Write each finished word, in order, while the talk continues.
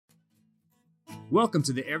Welcome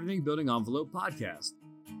to the Everything Building Envelope podcast.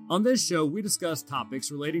 On this show, we discuss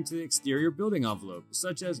topics relating to the exterior building envelope,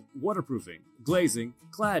 such as waterproofing, glazing,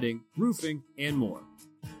 cladding, roofing, and more.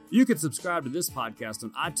 You can subscribe to this podcast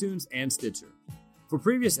on iTunes and Stitcher. For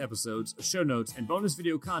previous episodes, show notes, and bonus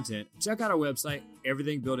video content, check out our website,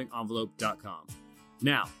 everythingbuildingenvelope.com.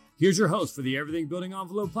 Now, here's your host for the Everything Building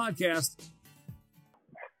Envelope podcast.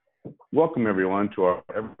 Welcome, everyone, to our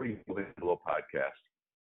Everything Building Envelope podcast.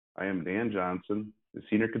 I am Dan Johnson, the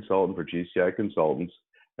Senior Consultant for GCI Consultants,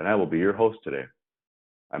 and I will be your host today.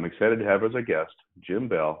 I'm excited to have as a guest Jim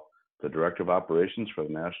Bell, the Director of Operations for the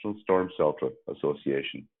National Storm Shelter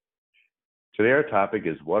Association. Today, our topic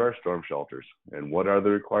is what are storm shelters and what are the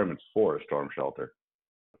requirements for a storm shelter?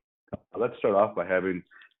 Let's start off by having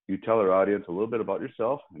you tell our audience a little bit about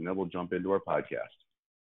yourself, and then we'll jump into our podcast.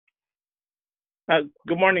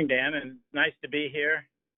 Good morning, Dan, and nice to be here.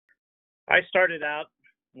 I started out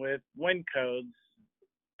with wind codes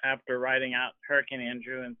after riding out Hurricane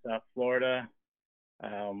Andrew in South Florida.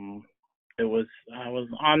 I was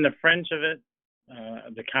on the fringe of it,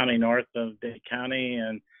 the county north of Dade County,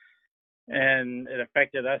 and it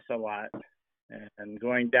affected us a lot. And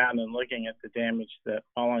going down and looking at the damage that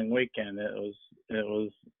following weekend, it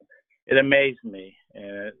amazed me,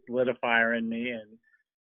 and it lit a fire in me, and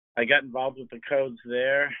I got involved with the codes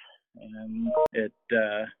there, and it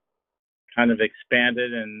kind of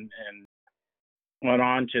expanded and went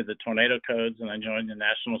on to the tornado codes, and I joined the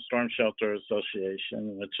National Storm Shelter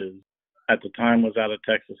Association, which is at the time was out of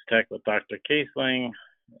Texas Tech with Dr. Kiesling,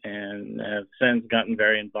 and have since gotten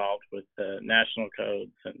very involved with the national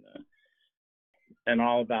codes and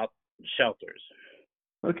all about shelters.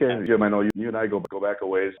 Okay, Jim, I know you and I go back a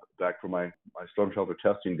ways, back from my storm shelter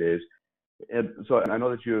testing days. And so I know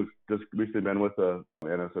that you've just recently been with the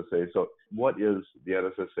NSSA. So what is the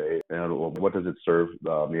NSSA and what does it serve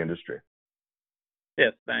the industry?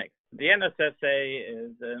 Yes, thanks. The NSSA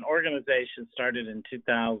is an organization started in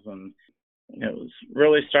 2000. It was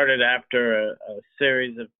really started after a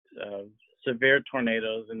series of severe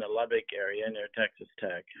tornadoes in the Lubbock area near Texas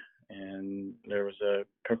Tech. And there was a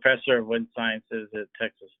professor of wind sciences at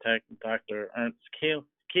Texas Tech, Dr. Ernst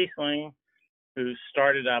Kiesling, who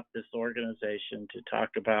started up this organization to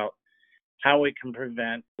talk about how we can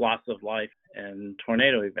prevent loss of life in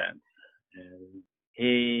tornado events. And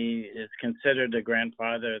he is considered the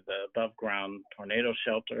grandfather of the above-ground tornado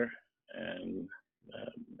shelter, and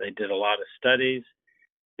they did a lot of studies.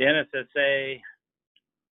 The NSSA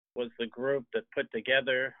was the group that put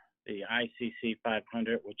together the ICC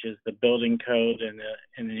 500, which is the building code in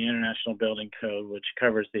the International Building Code, which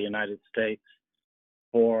covers the United States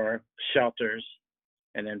for shelters,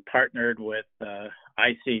 and then partnered with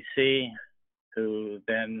ICC, who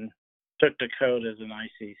then took the code as an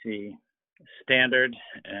ICC standard,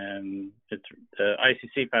 and it's the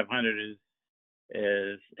ICC 500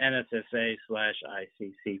 is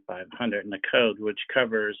NSSA/ICC 500 in the code, which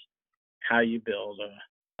covers how you build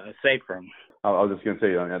a safe room. I was just going to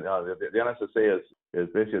say, the NSSA is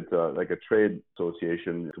basically like a trade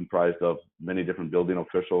association comprised of many different building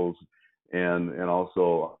officials and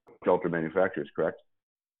also shelter manufacturers, correct?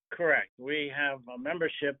 Correct. We have a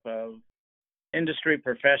membership of industry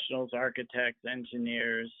professionals, architects,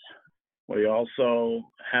 engineers. We also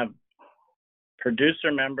have producer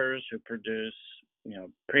members who produce,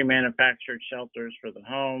 pre-manufactured shelters for the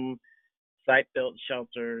home, site-built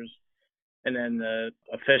shelters, and then the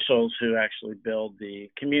officials who actually build the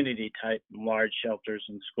community-type large shelters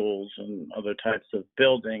in schools and other types of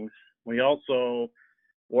buildings. We also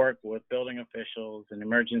work with building officials and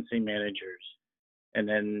emergency managers, and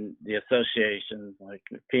then the associations like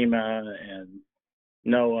FEMA and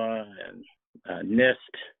NOAA and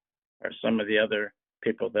NIST are some of the other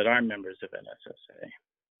people that are members of NSSA.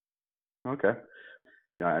 Okay.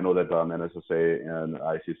 I know that NSSA and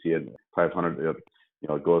ICC and 500,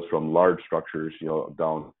 it goes from large structures,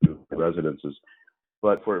 down to residences.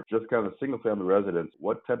 But for just kind of single-family residents,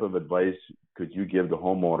 what type of advice could you give to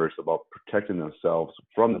homeowners about protecting themselves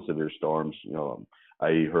from the severe storms,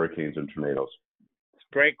 i.e. hurricanes and tornadoes? It's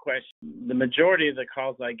a great question. The majority of the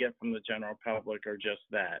calls I get from the general public are just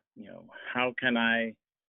that. How can I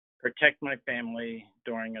protect my family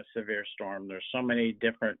during a severe storm? There's so many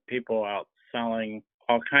different people out selling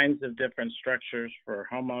all kinds of different structures for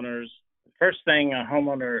homeowners. The first thing a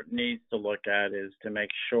homeowner needs to look at is to make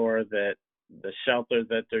sure that the shelter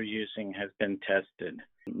that they're using has been tested.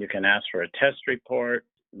 You can ask for a test report.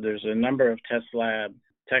 There's a number of test labs.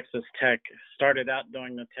 Texas Tech started out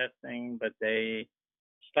doing the testing, but they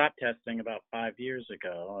stopped testing about 5 years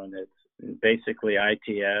ago, and it's basically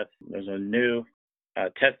ITS. There's a new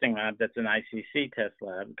testing lab that's an ICC test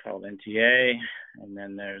lab called NTA, and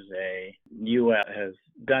then there's a US has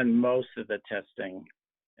done most of the testing,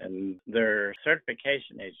 and they're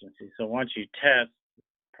certification agency. So once you test,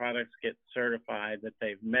 products get certified that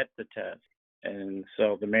they've met the test, and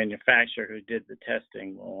so the manufacturer who did the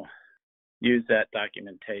testing will use that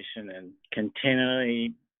documentation and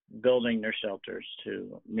continually building their shelters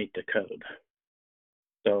to meet the code.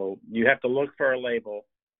 So you have to look for a label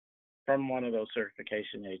from one of those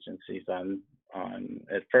certification agencies on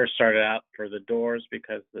it first started out for the doors,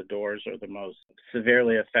 because the doors are the most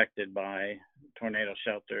severely affected by tornado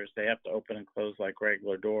shelters. They have to open and close like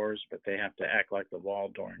regular doors, but they have to act like the wall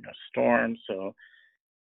during a storm. So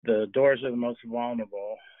the doors are the most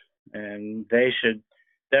vulnerable, and they should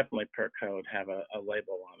definitely per code have a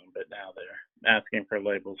label on them, but now they're asking for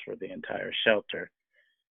labels for the entire shelter.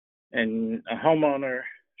 And a homeowner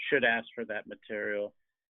should ask for that material,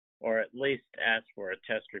 or at least ask for a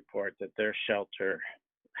test report that their shelter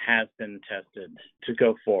has been tested to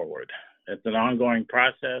go forward. It's an ongoing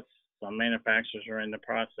process. Some manufacturers are in the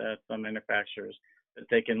process, some manufacturers, but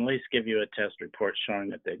they can at least give you a test report showing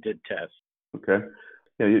that they did test. Okay.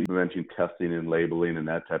 Yeah, you mentioned testing and labeling and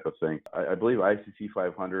that type of thing. I believe ICC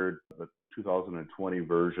 500, the 2020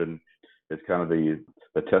 version, is kind of the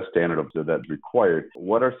test standard that's required.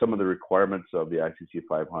 What are some of the requirements of the ICC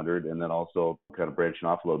 500, and then also kind of branching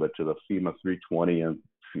off a little bit to the FEMA 320 and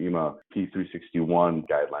FEMA P361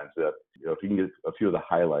 guidelines? That, if you can get a few of the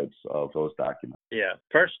highlights of those documents. Yeah.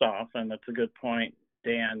 First off, and that's a good point,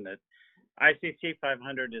 Dan, that ICC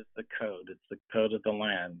 500 is the code. It's the code of the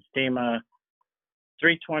land. FEMA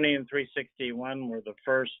 320 and 361 were the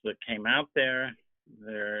first that came out there.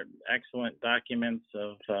 They're excellent documents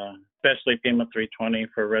of, especially FEMA 320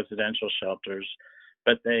 for residential shelters,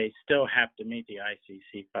 but they still have to meet the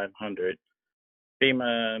ICC 500.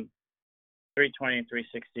 FEMA 320 and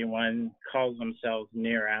 361 calls themselves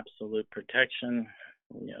near absolute protection.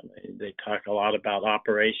 You know, they talk a lot about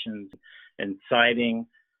operations and siting,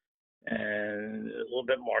 and a little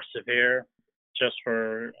bit more severe. Just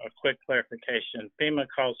for a quick clarification, FEMA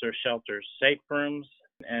calls their shelters safe rooms,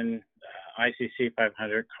 and ICC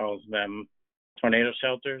 500 calls them tornado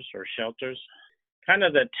shelters or shelters. Kind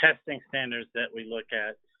of the testing standards that we look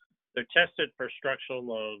at, they're tested for structural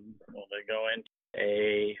load. Well, they go into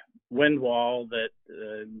a wind wall that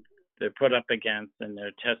they're put up against, and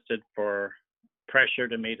they're tested for pressure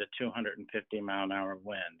to meet a 250 mile an hour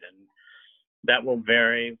wind. And that will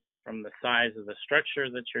vary from the size of the structure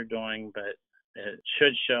that you're doing, but it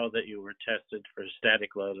should show that you were tested for a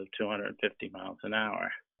static load of 250 miles an hour.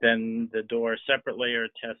 Then the doors separately are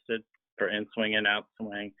tested for in-swing and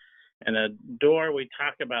out-swing. And a door, we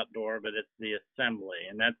talk about door, but it's the assembly.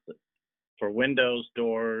 And that's for windows,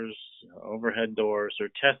 doors, overhead doors are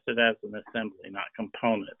tested as an assembly, not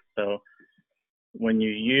components. So when you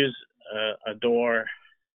use a door,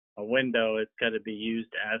 a window, it's got to be used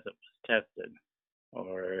as it was tested,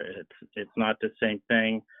 or it's not the same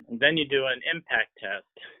thing. And then you do an impact test,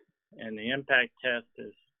 and the impact test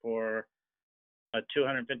is for a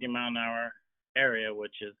 250 mile an hour area,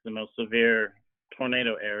 which is the most severe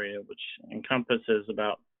tornado area, which encompasses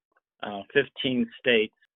about 15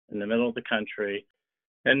 states in the middle of the country.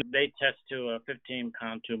 And they test to a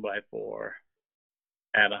 15-pound 2x4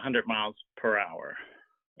 at 100 miles per hour.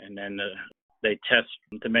 And then they test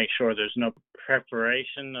to make sure there's no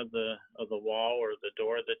perforation of the wall or the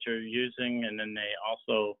door that you're using. And then they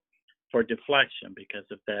also, for deflection, because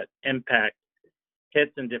if that impact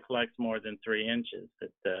hits and deflects more than 3 inches,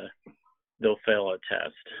 that they'll fail a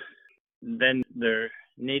test. Then there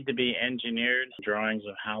need to be engineered drawings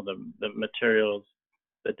of how the materials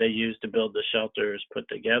that they use to build the shelter is put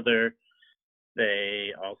together.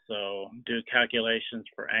 They also do calculations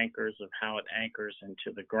for anchors of how it anchors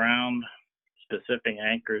into the ground. Specific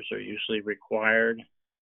anchors are usually required.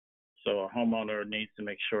 So a homeowner needs to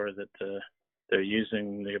make sure that they're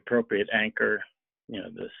using the appropriate anchor. You know,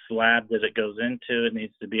 the slab that it goes into, it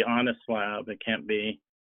needs to be on a slab. It can't be,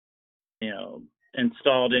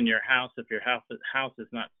 installed in your house. If your house is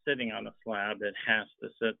not sitting on a slab, it has to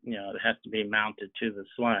sit, it has to be mounted to the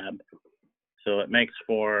slab. So it makes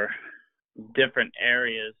for different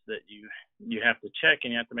areas that you have to check,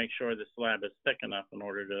 and you have to make sure the slab is thick enough in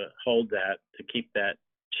order to hold that, to keep that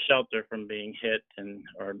shelter from being hit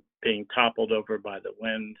or being toppled over by the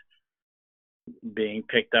wind, being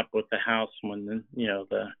picked up with the house when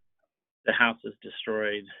the house is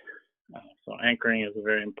destroyed. So anchoring is a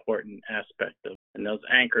very important aspect of, and those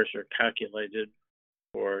anchors are calculated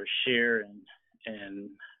for shear and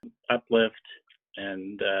uplift.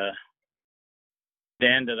 And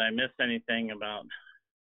Dan, did I miss anything about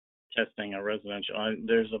testing a residential.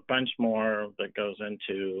 There's a bunch more that goes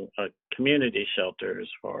into a community shelter as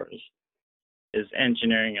far as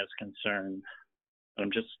engineering is concerned.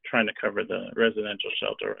 I'm just trying to cover the residential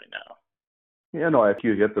shelter right now. Yeah, no, I think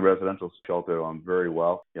you hit the residential shelter on very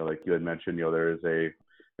well. Like you had mentioned, there's a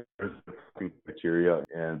criteria,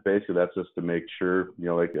 and basically that's just to make sure,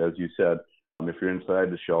 like as you said, if you're inside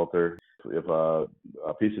the shelter, if a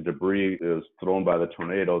piece of debris is thrown by the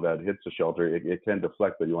tornado that hits the shelter, it can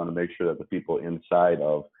deflect, but you want to make sure that the people inside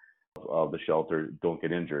of the shelter don't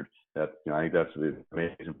get injured. I think that's the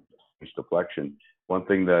amazing deflection. One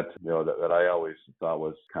thing that that I always thought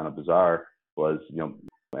was kind of bizarre was,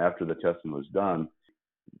 after the testing was done,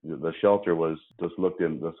 the shelter was just looked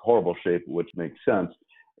in this horrible shape, which makes sense.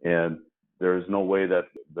 And there is no way that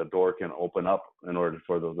the door can open up in order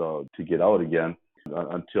for to get out again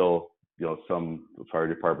until some fire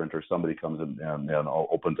department or somebody comes in and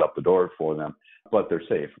opens up the door for them. But they're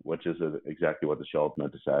safe, which is exactly what the shelter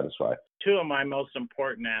meant to satisfy. Two of my most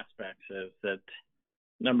important aspects is that,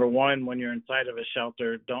 number one, when you're inside of a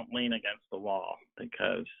shelter, don't lean against the wall,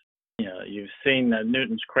 because you've seen the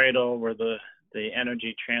Newton's cradle where the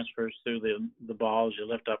energy transfers through the balls. You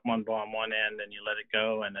lift up one ball on one end and you let it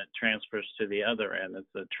go, and it transfers to the other end.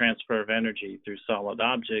 It's a transfer of energy through solid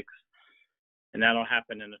objects, and that'll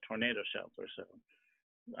happen in a tornado shelter. So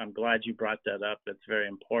I'm glad you brought that up. It's very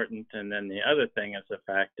important. And then the other thing is the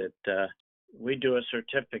fact that we do a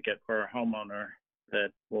certificate for a homeowner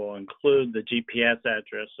that will include the GPS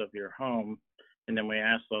address of your home, and then we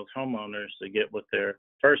ask those homeowners to get with their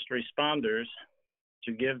first responders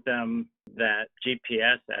to give them that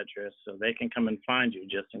GPS address so they can come and find you,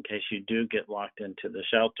 just in case you do get locked into the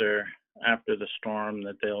shelter after the storm,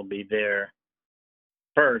 that they'll be there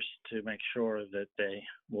first to make sure that they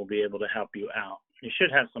will be able to help you out. You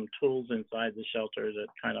should have some tools inside the shelter that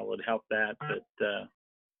kind of would help that, but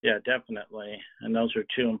yeah, definitely. And those are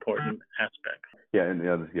two important aspects. Yeah, and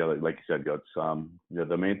like you said,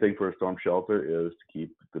 the main thing for a storm shelter is to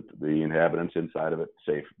keep the inhabitants inside of it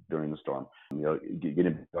safe during the storm.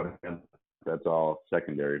 Getting that's all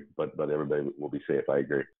secondary, but everybody will be safe. I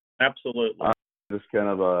agree. Absolutely. Just kind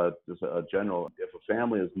of just a general. If a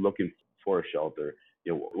family is looking for a shelter,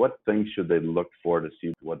 what things should they look for to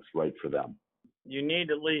see what's right for them? You need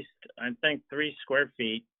at least, I think, 3 square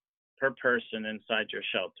feet per person inside your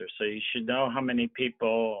shelter. So you should know how many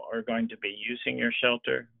people are going to be using your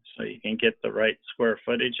shelter so you can get the right square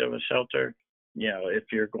footage of a shelter. If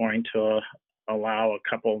you're going to allow a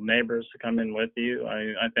couple of neighbors to come in with you,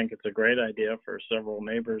 I think it's a great idea for several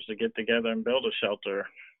neighbors to get together and build a shelter,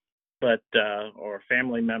 but or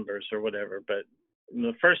family members or whatever. But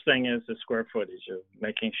the first thing is the square footage, of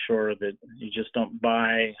making sure that you just don't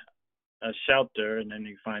buy a shelter and then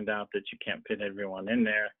you find out that you can't fit everyone in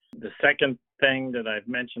there. The second thing that I've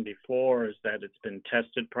mentioned before is that it's been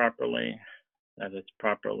tested properly, that it's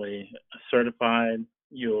properly certified.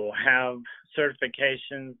 You'll have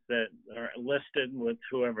certifications that are listed with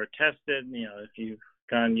whoever tested. If you've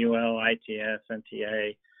gone UL, ITS,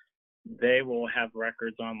 NTA, they will have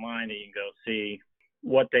records online, and you can go see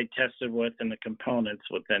what they tested with and the components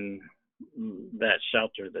within that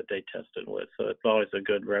shelter that they tested with. So it's always a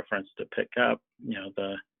good reference to pick up.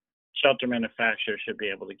 The shelter manufacturer should be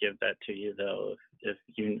able to give that to you, though, if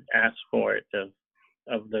you ask for it,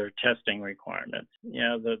 of their testing requirements.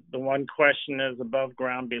 The one question is above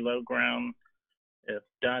ground, below ground. If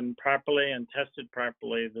done properly and tested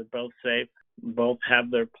properly, they're both safe. Both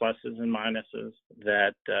have their pluses and minuses.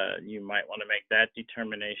 That you might want to make that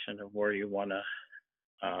determination of where you want to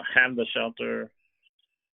have the shelter.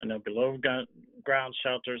 I know below ground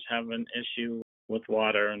shelters have an issue with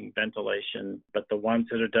water and ventilation, but the ones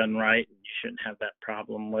that are done right, you shouldn't have that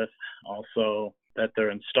problem with. Also, that they're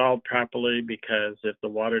installed properly, because if the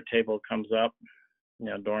water table comes up,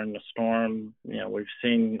 during the storm, we've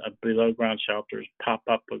seen below ground shelters pop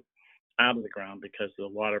up out of the ground because the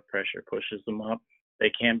water pressure pushes them up.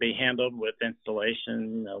 They can be handled with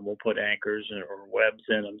installation. We'll put anchors or webs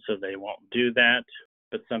in them so they won't do that,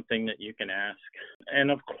 but something that you can ask.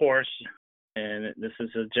 And of course, and this is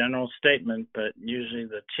a general statement, but usually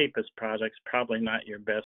the cheapest product's probably not your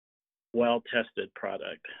best well-tested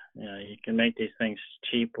product. You can make these things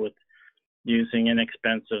cheap with using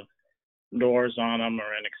inexpensive doors on them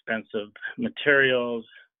or inexpensive materials,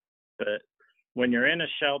 but when you're in a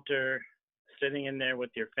shelter, sitting in there with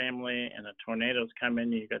your family, and a tornado's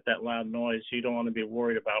coming, you got that loud noise, you don't want to be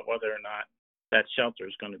worried about whether or not that shelter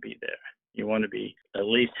is going to be there. You want to be at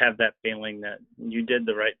least have that feeling that you did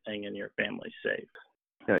the right thing and your family's safe.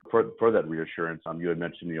 Yeah, for that reassurance, you had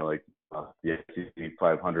mentioned, the SCC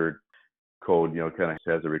 500 code, kind of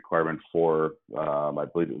has a requirement for, I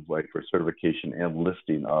believe it was like for certification and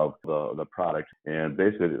listing of the product. And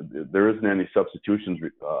basically, there isn't any substitutions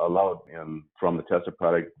allowed from the tested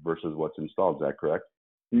product versus what's installed. Is that correct?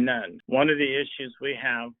 None. One of the issues we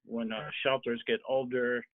have when our shelters get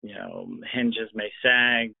older, hinges may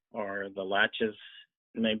sag or the latches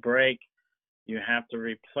may break. You have to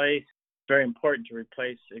replace. It's very important to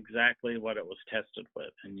replace exactly what it was tested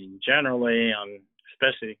with. And generally,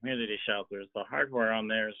 especially community shelters, the hardware on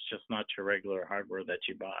there is just not your regular hardware that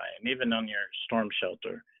you buy. And even on your storm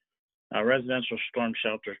shelter, a residential storm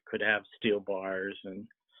shelter could have steel bars and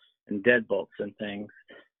deadbolts and things.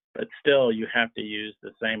 But still, you have to use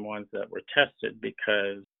the same ones that were tested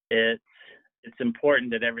because it's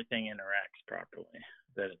important that everything interacts properly,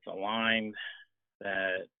 that it's aligned,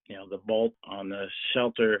 that the bolt on the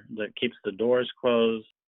shelter that keeps the doors closed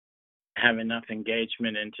have enough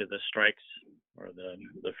engagement into the strikes or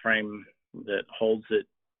the frame that holds it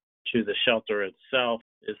to the shelter itself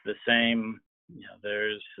is the same.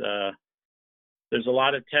 There's a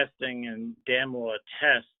lot of testing, and Dan will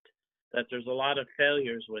attest that there's a lot of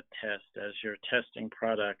failures with tests as you're testing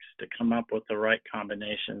products to come up with the right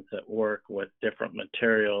combinations that work with different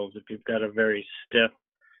materials. If you've got a very stiff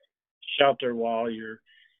shelter wall, you're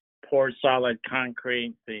poured solid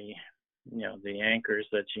concrete, the anchors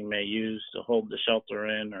that you may use to hold the shelter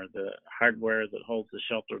in or the hardware that holds the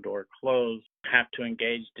shelter door closed have to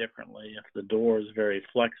engage differently. If the door is very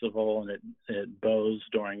flexible and it bows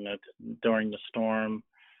during the storm,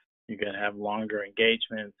 you're going to have longer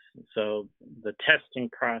engagements. So the testing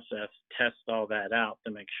process tests all that out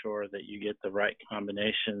to make sure that you get the right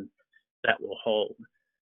combination that will hold.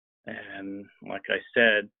 And like I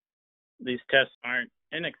said, these tests aren't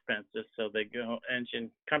inexpensive, so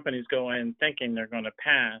engine companies go in thinking they're going to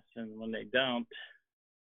pass, and when they don't,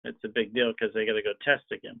 it's a big deal because they got to go test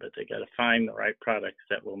again, but they got to find the right products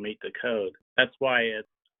that will meet the code. That's why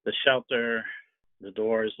the shelter, the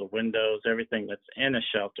doors, the windows, everything that's in a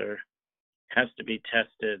shelter has to be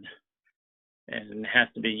tested and has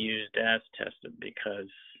to be used as tested because,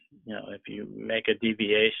 if you make a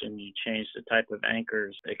deviation, you change the type of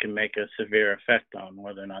anchors, it can make a severe effect on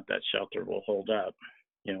whether or not that shelter will hold up.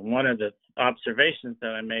 One of the observations that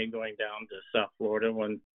I made going down to South Florida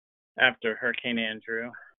after Hurricane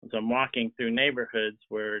Andrew was I'm walking through neighborhoods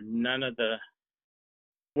where none of the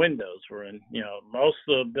windows were in, most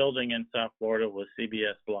of the building in South Florida was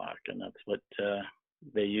CBS block, and that's what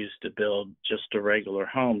they used to build just a regular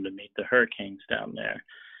home to meet the hurricanes down there.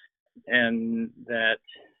 And that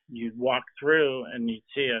you'd walk through and you'd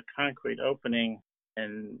see a concrete opening,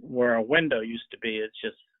 and where a window used to be, it's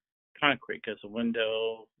just concrete because the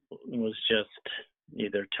window was just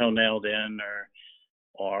either toe-nailed in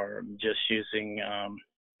or just using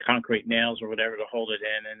concrete nails or whatever to hold it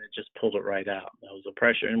in, and it just pulled it right out. That was the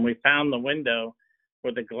pressure. And we found the window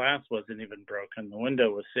where the glass wasn't even broken. The window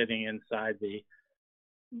was sitting inside the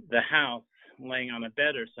house, laying on a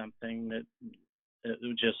bed or something that it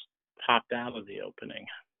just popped out of the opening.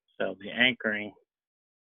 So the anchoring,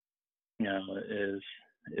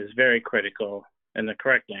 is very critical, and the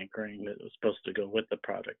correct anchoring that was supposed to go with the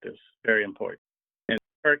product is very important. And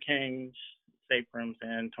hurricanes, safe rooms,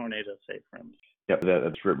 and tornado safe rooms. Yeah,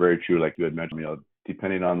 that's very true. Like you had mentioned,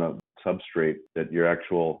 depending on the substrate that you're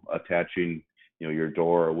attaching, your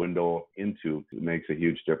door or window into, it makes a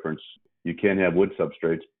huge difference. You can have wood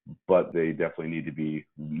substrates, but they definitely need to be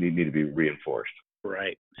reinforced.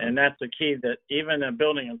 Right. And that's the key, that even a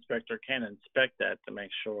building inspector can inspect that to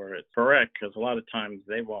make sure it's correct, because a lot of times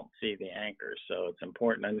they won't see the anchors. So it's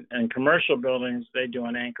important. And commercial buildings, they do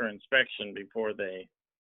an anchor inspection before they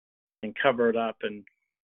can cover it up, and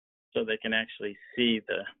so they can actually see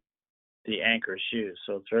the anchors used.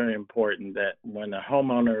 So it's very important that when a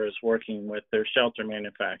homeowner is working with their shelter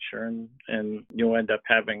manufacturer, and you'll end up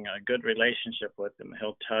having a good relationship with him,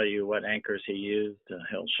 he'll tell you what anchors he used,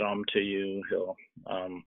 he'll show them to you.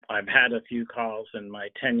 I've had a few calls in my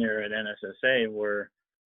tenure at NSSA where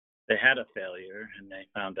they had a failure and they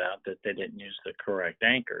found out that they didn't use the correct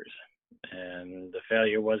anchors. And the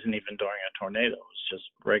failure wasn't even during a tornado. It was just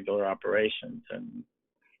regular operations. And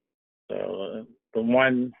so the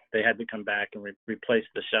one, they had to come back and replace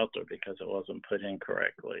the shelter because it wasn't put in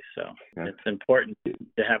correctly. So It's important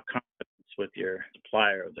to have confidence with your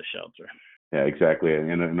supplier of the shelter. Yeah, exactly.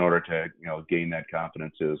 And in order to gain that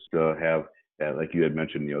confidence is to have, like you had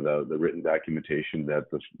mentioned, the written documentation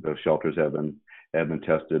that the shelters have been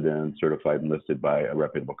tested and certified and listed by a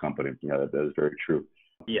reputable company. Yeah, that is very true.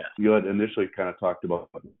 Yeah. You had initially kind of talked about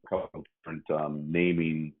a couple different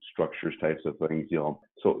naming structures types of things.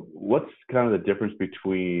 So what's kind of the difference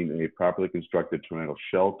between a properly constructed tornado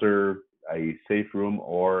shelter? a safe room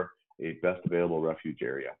or a best available refuge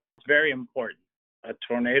area? It's very important. A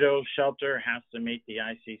tornado shelter has to meet the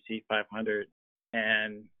ICC 500.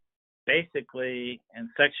 And basically, in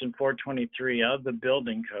Section 423 of the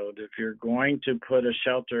building code, if you're going to put a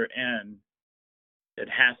shelter in, it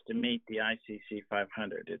has to meet the ICC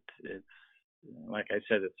 500. It's like I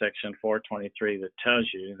said, it's Section 423 that tells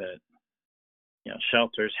you that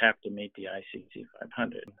shelters have to meet the ICC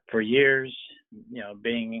 500. For years,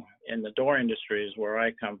 being in the door industry is where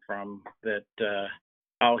I come from, that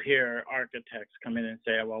I'll hear architects come in and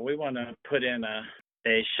say, well, we want to put in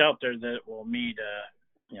a shelter that will meet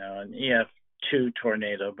an EF2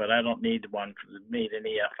 tornado, but I don't need one to meet an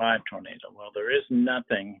EF5 tornado. Well, there is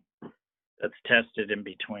nothing that's tested in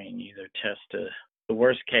between. You either test the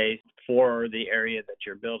worst case for the area that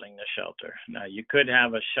you're building the shelter. Now, you could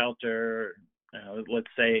have a shelter, let's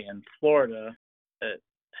say in Florida, that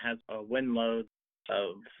has a wind load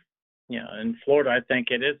of, in Florida, I think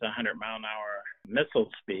it is 100-mile-an-hour missile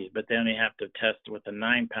speed, but they only have to test with a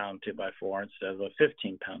 9-pound 2x4 instead of a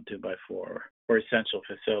 15-pound 2x4 for essential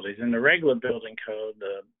facilities. In the regular building code,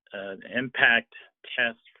 the impact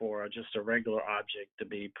test for just a regular object to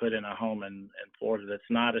be put in a home in Florida that's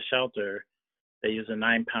not a shelter, they use a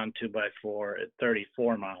 9-pound 2x4 at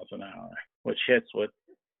 34 miles an hour, which hits with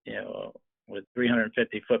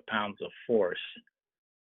 350 foot-pounds of force.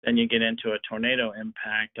 Then you get into a tornado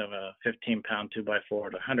impact of a 15-pound 2x4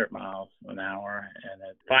 at 100 miles an hour and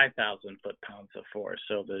at 5,000 foot-pounds of force.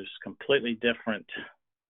 So there's completely different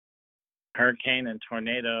hurricane and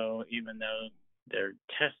tornado, even though they're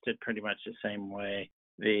tested pretty much the same way.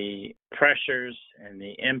 The pressures and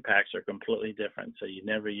the impacts are completely different. So you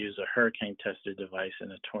never use a hurricane-tested device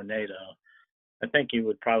in a tornado. I think you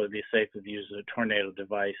would probably be safe if you use a tornado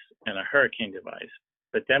device and a hurricane device.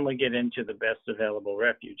 But then we get into the best available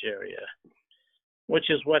refuge area, which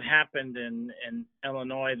is what happened in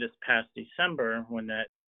Illinois this past December when that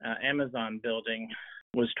Amazon building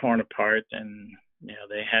was torn apart and,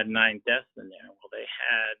 they had 9 deaths in there. Well, they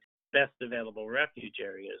had best available refuge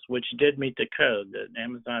areas, which did meet the code. That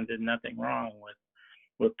Amazon did nothing wrong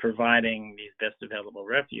with providing these best available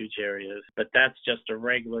refuge areas, but that's just a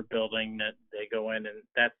regular building that they go in, and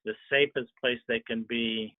that's the safest place they can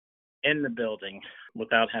be in the building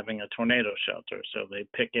without having a tornado shelter. So they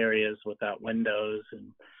pick areas without windows,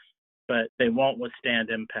 but they won't withstand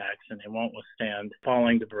impacts and they won't withstand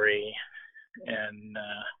falling debris.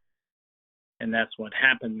 And that's what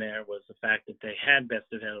happened there, was the fact that they had best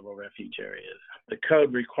available refuge areas. The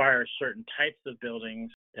code requires certain types of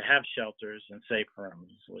buildings to have shelters and safe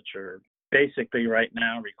rooms, which are basically right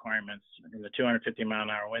now requirements in the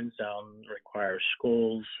 250-mile-an-hour wind zone require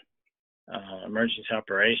schools, emergency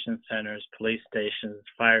operations centers, police stations,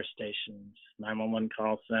 fire stations, 911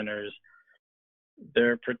 call centers.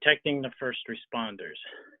 They're protecting the first responders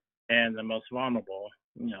and the most vulnerable,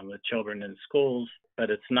 the children in schools, but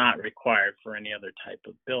it's not required for any other type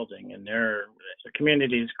of building. And there are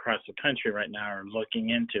communities across the country right now are looking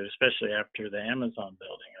into, especially after the Amazon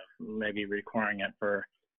building, of maybe requiring it for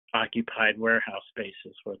occupied warehouse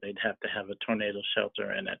spaces where they'd have to have a tornado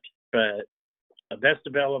shelter in it. But a best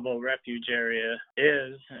available refuge area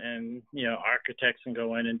is, and architects can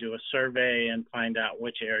go in and do a survey and find out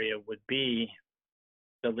which area would be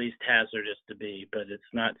the least hazardous to be, but it's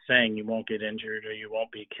not saying you won't get injured or you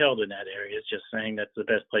won't be killed in that area. It's just saying that's the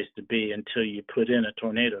best place to be until you put in a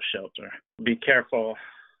tornado shelter. Be careful.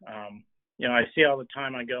 I see all the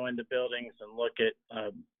time, I go into buildings and look at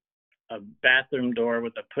a bathroom door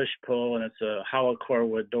with a push-pull, and it's a hollow core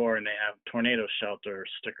wood door, and they have tornado shelter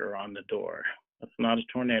sticker on the door. That's not a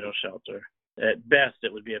tornado shelter. At best,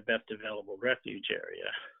 it would be a best available refuge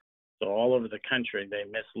area. So all over the country, they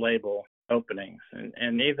mislabel openings.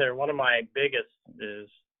 And either one of my biggest is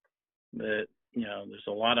that, there's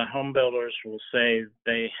a lot of home builders who will say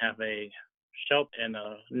they have a shelter in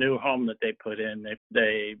a new home that they put in.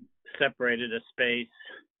 They separated a space.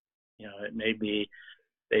 It may be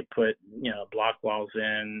they put, block walls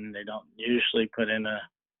in. They don't usually put in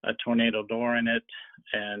a tornado door in it.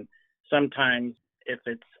 And sometimes if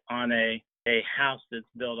it's on a house that's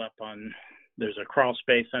built up on, there's a crawl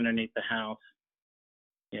space underneath the house,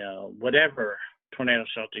 whatever tornado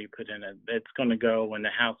shelter you put in it, it's going to go when the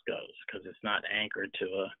house goes because it's not anchored to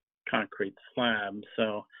a concrete slab.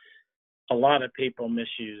 So a lot of people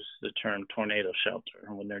misuse the term tornado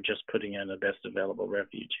shelter when they're just putting in the best available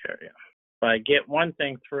refuge area. But I get one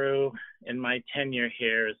thing through in my tenure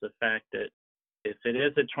here is the fact that if it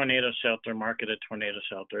is a tornado shelter, market a tornado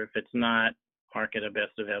shelter. If it's not, market a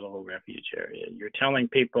best available refuge area. You're telling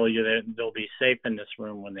people they'll be safe in this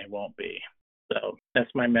room when they won't be. So that's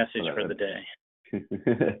my message for the day.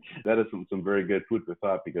 That is some very good food for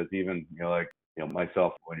thought, because even,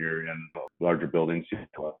 myself, when you're in larger buildings,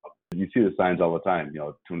 you see the signs all the time,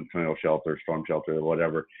 tornado shelter, storm shelter, or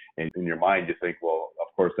whatever. And in your mind, you think, well,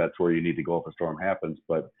 of course, that's where you need to go if a storm happens.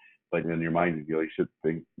 But in your mind, you should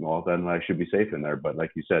think, well, then I should be safe in there. But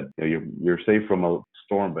like you said, you're safe from a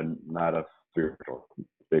storm, but not a fear storm.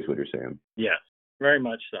 Basically what you're saying. Yes, very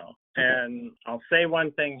much so. And I'll say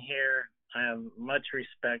one thing here. I have much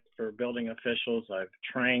respect for building officials. I've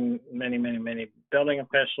trained many, many, many building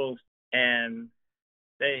officials, and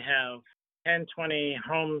they have 10, 20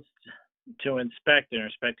 homes to inspect. They're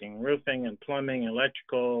inspecting roofing and plumbing,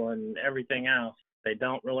 electrical, and everything else. They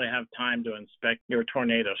don't really have time to inspect your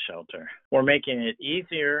tornado shelter. We're making it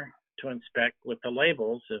easier to inspect with the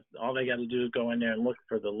labels. If all they got to do is go in there and look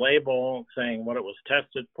for the label saying what it was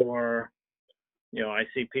tested for. I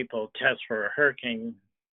see people test for a hurricane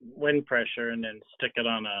wind pressure and then stick it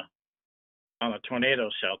on a tornado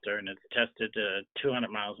shelter, and it's tested to 200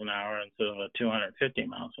 miles an hour instead of 250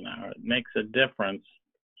 miles an hour. It makes a difference,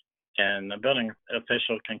 and the building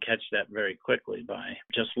official can catch that very quickly by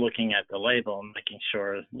just looking at the label and making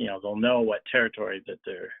sure they'll know what territory that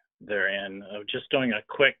they're in. Just doing a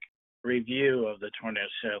quick review of the tornado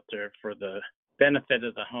shelter for the benefit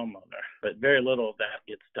of the homeowner, but very little of that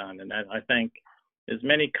gets done. And I think as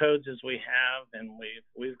many codes as we have, and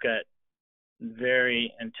we've got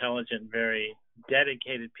very intelligent, very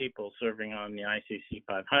dedicated people serving on the ICC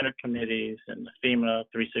 500 committees and the FEMA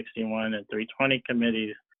 361 and 320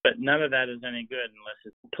 committees, but none of that is any good unless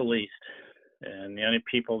it's policed. And the only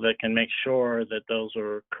people that can make sure that those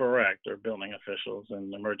are correct are building officials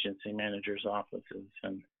and emergency managers' offices.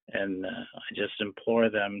 And I just implore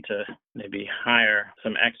them to maybe hire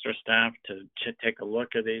some extra staff to take a look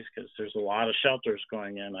at these, because there's a lot of shelters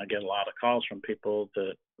going in. I get a lot of calls from people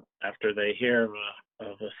that after they hear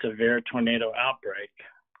of a severe tornado outbreak,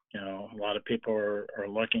 a lot of people are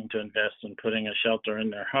looking to invest in putting a shelter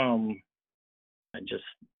in their home. I just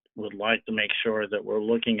would like to make sure that we're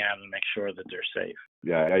looking at and make sure that they're safe.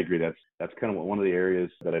 Yeah, I agree. That's kind of one of the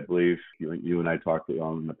areas that I believe you and I talked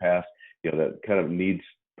on in the past, that kind of needs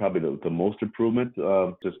probably the most improvement,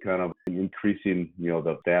 just kind of increasing,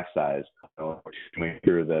 the staff size, to make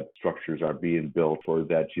sure that structures are being built for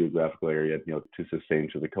that geographical area, to sustain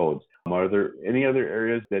to the codes. Are there any other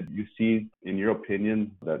areas that you see, in your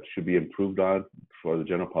opinion, that should be improved on for the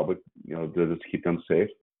general public, to keep them safe?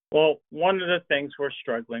 Well, one of the things we're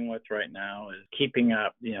struggling with right now is keeping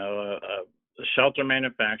up. The shelter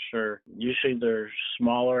manufacturer, usually they're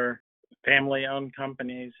smaller family-owned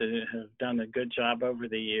companies that have done a good job over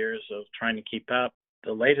the years of trying to keep up.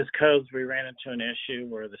 The latest codes, we ran into an issue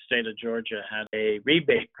where the state of Georgia had a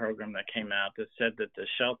rebate program that came out that said that the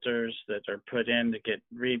shelters that are put in to get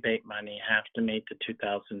rebate money have to meet the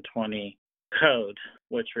 2020 code,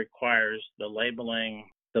 which requires the labeling,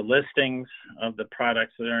 the listings of the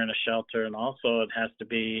products that are in a shelter, and also it has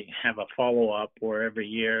to have a follow-up where every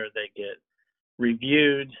year they get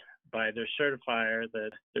reviewed by their certifier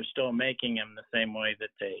that they're still making them the same way that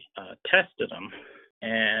they tested them.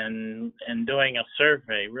 And doing a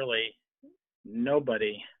survey, really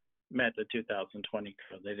nobody met the 2020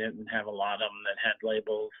 code. They didn't have a lot of them that had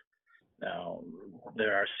labels. Now,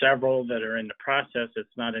 there are several that are in the process.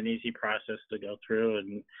 It's not an easy process to go through,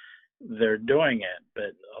 and they're doing it,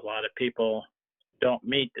 but a lot of people don't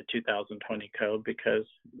meet the 2020 code because,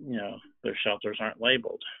 their shelters aren't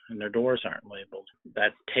labeled and their doors aren't labeled.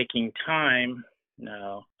 That's taking time.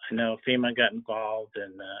 Now, I know FEMA got involved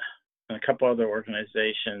and a couple other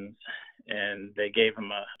organizations, and they gave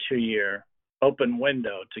them a 2-year open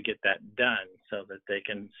window to get that done so that they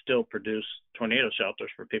can still produce tornado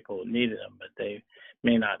shelters for people who needed them, but they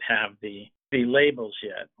may not have the labels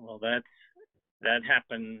yet. Well, that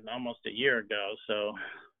happened almost a year ago, so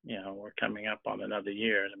we're coming up on another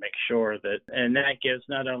year to make sure and that gives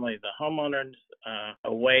not only the homeowner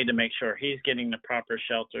a way to make sure he's getting the proper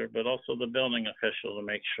shelter, but also the building official to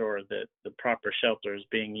make sure that the proper shelter is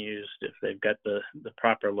being used if they've got the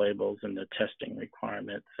proper labels and the testing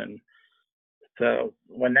requirements. And so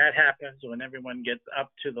when that happens, when everyone gets up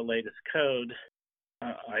to the latest code,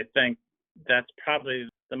 I think that's probably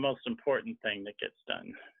the most important thing that gets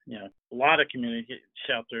done. A lot of community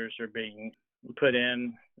shelters are being put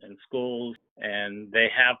in schools, and they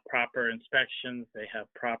have proper inspections. They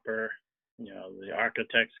have proper, the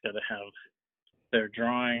architect's got to have their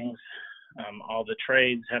drawings. All the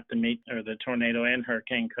trades have to meet the tornado and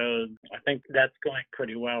hurricane code. I think that's going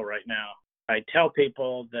pretty well right now. I tell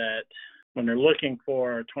people that when they're looking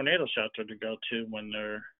for a tornado shelter to go to, when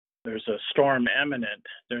there's a storm imminent,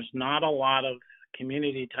 there's not a lot of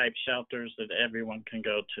community type shelters that everyone can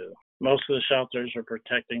go to. Most of the shelters are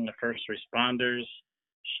protecting the first responders.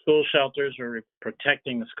 School shelters are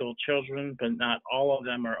protecting the school children, but not all of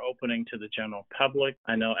them are opening to the general public.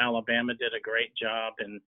 I know Alabama did a great job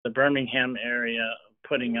in the Birmingham area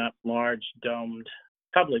putting up large domed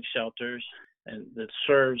public shelters and that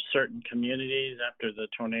serves certain communities after the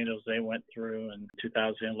tornadoes they went through in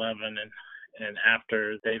 2011 and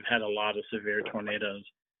after they've had a lot of severe tornadoes.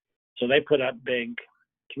 So they put up big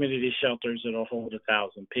community shelters that'll hold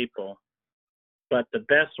 1,000 people. But the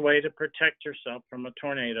best way to protect yourself from a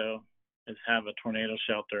tornado is have a tornado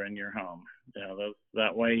shelter in your home.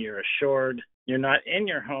 That way you're assured you're not in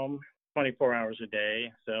your home 24 hours a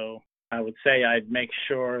day. So I would say I'd make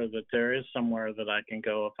sure that there is somewhere that I can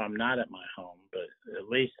go if I'm not at my home, but at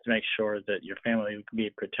least make sure that your family will be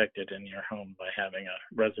protected in your home by having a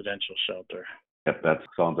residential shelter. Yep, that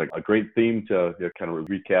sounds like a great theme to kind of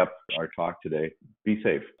recap our talk today. Be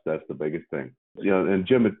safe. That's the biggest thing. And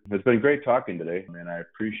Jim, it has been great talking today, and I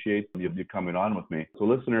appreciate you coming on with me. So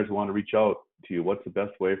listeners who want to reach out to you, what's the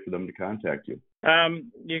best way for them to contact you?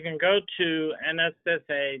 You can go to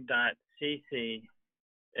nssa.cc,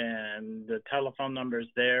 and the telephone number is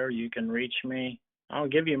there. You can reach me. I'll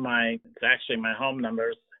give you my home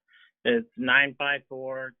numbers. It's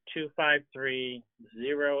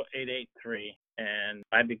 954-253-0883. And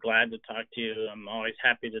I'd be glad to talk to you. I'm always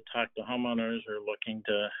happy to talk to homeowners who are looking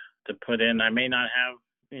to put in. I may not have,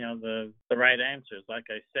 the right answers. Like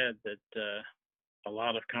I said, that a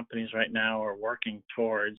lot of companies right now are working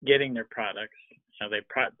towards getting their products.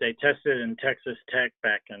 They tested in Texas Tech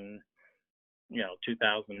back in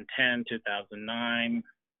 2010, 2009,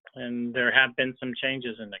 and there have been some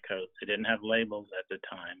changes in the codes. They didn't have labels at the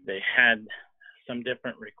time. They had some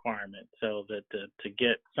different requirements, so that to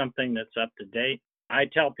get something that's up to date, I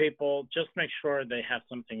tell people just make sure they have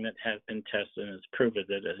something that has been tested and is proven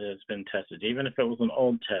that it has been tested. Even if it was an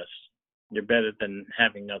old test, you're better than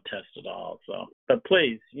having no test at all. So, but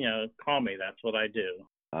please, call me. That's what I do.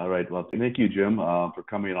 All right. Well, thank you, Jim, for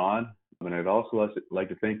coming on. And I'd also like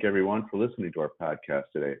to thank everyone for listening to our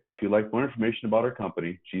podcast today. If you'd like more information about our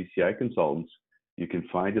company, GCI Consultants, you can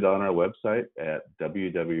find it on our website at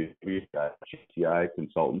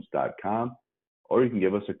www.gciconsultants.com, or you can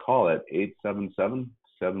give us a call at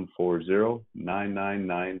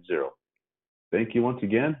 877-740-9990. Thank you once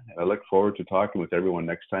again, and I look forward to talking with everyone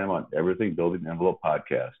next time on Everything Building Envelope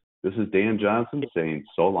Podcast. This is Dan Johnson saying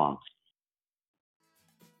so long.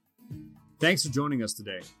 Thanks for joining us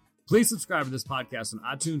today. Please subscribe to this podcast on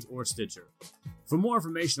iTunes or Stitcher. For more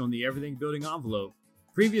information on the Everything Building Envelope,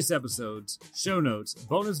 previous episodes, show notes,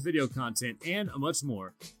 bonus video content, and much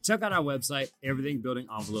more, check out our website,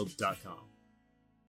 everythingbuildingenvelope.com.